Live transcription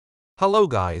Hello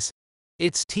guys.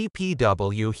 It's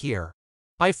TPW here.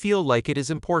 I feel like it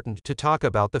is important to talk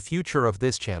about the future of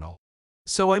this channel.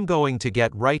 So I'm going to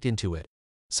get right into it.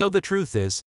 So the truth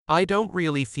is, I don't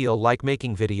really feel like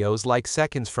making videos like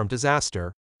Seconds from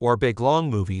Disaster, or big long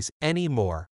movies,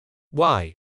 anymore.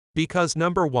 Why? Because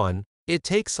number 1, it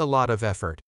takes a lot of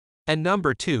effort. And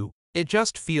number 2, it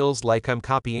just feels like I'm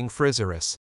copying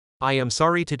Frizzerus. I am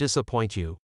sorry to disappoint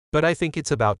you, but I think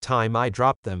it's about time I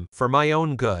dropped them for my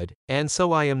own good, and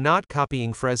so I am not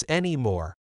copying Frez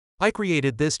anymore. I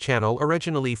created this channel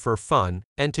originally for fun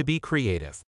and to be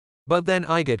creative. But then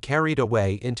I get carried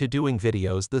away into doing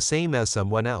videos the same as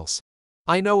someone else.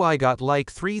 I know I got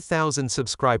like 3,000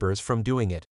 subscribers from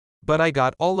doing it, but I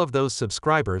got all of those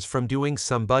subscribers from doing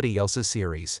somebody else's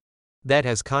series. That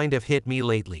has kind of hit me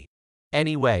lately.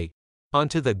 Anyway,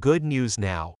 onto the good news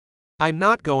now. I'm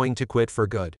not going to quit for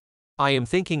good. I am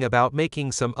thinking about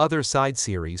making some other side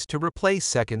series to replace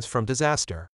Seconds from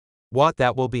Disaster. What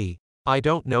that will be, I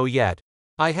don't know yet.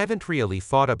 I haven't really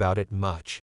thought about it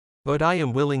much. But I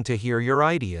am willing to hear your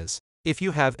ideas. If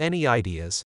you have any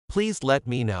ideas, please let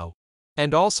me know.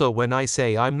 And also, when I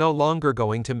say I'm no longer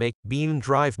going to make Beam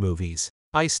Drive movies,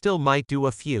 I still might do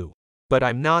a few. But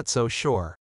I'm not so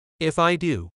sure. If I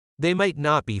do, they might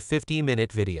not be 50-minute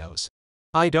videos.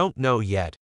 I don't know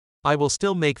yet. I will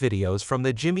still make videos from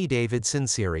the Jimmy Davidson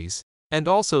series, and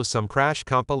also some Crash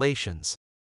compilations.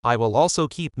 I will also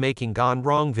keep making Gone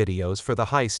Wrong videos for the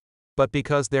heist, but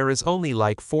because there is only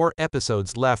like 4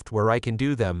 episodes left where I can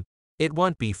do them, it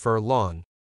won't be for long.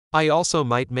 I also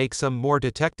might make some more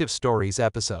Detective Stories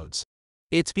episodes.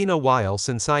 It's been a while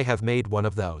since I have made one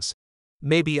of those.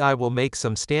 Maybe I will make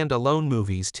some standalone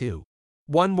movies too.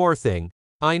 One more thing,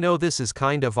 I know this is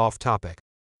kind of off topic,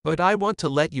 but I want to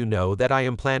let you know that I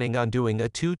am planning on doing a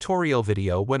tutorial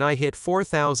video when I hit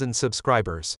 4,000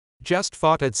 subscribers. Just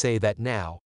thought I'd say that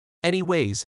now.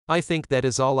 Anyways, I think that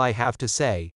is all I have to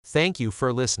say. Thank you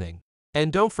for listening.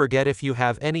 And don't forget, if you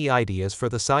have any ideas for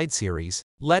the side series,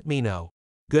 let me know.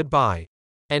 Goodbye.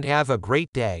 And have a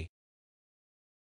great day.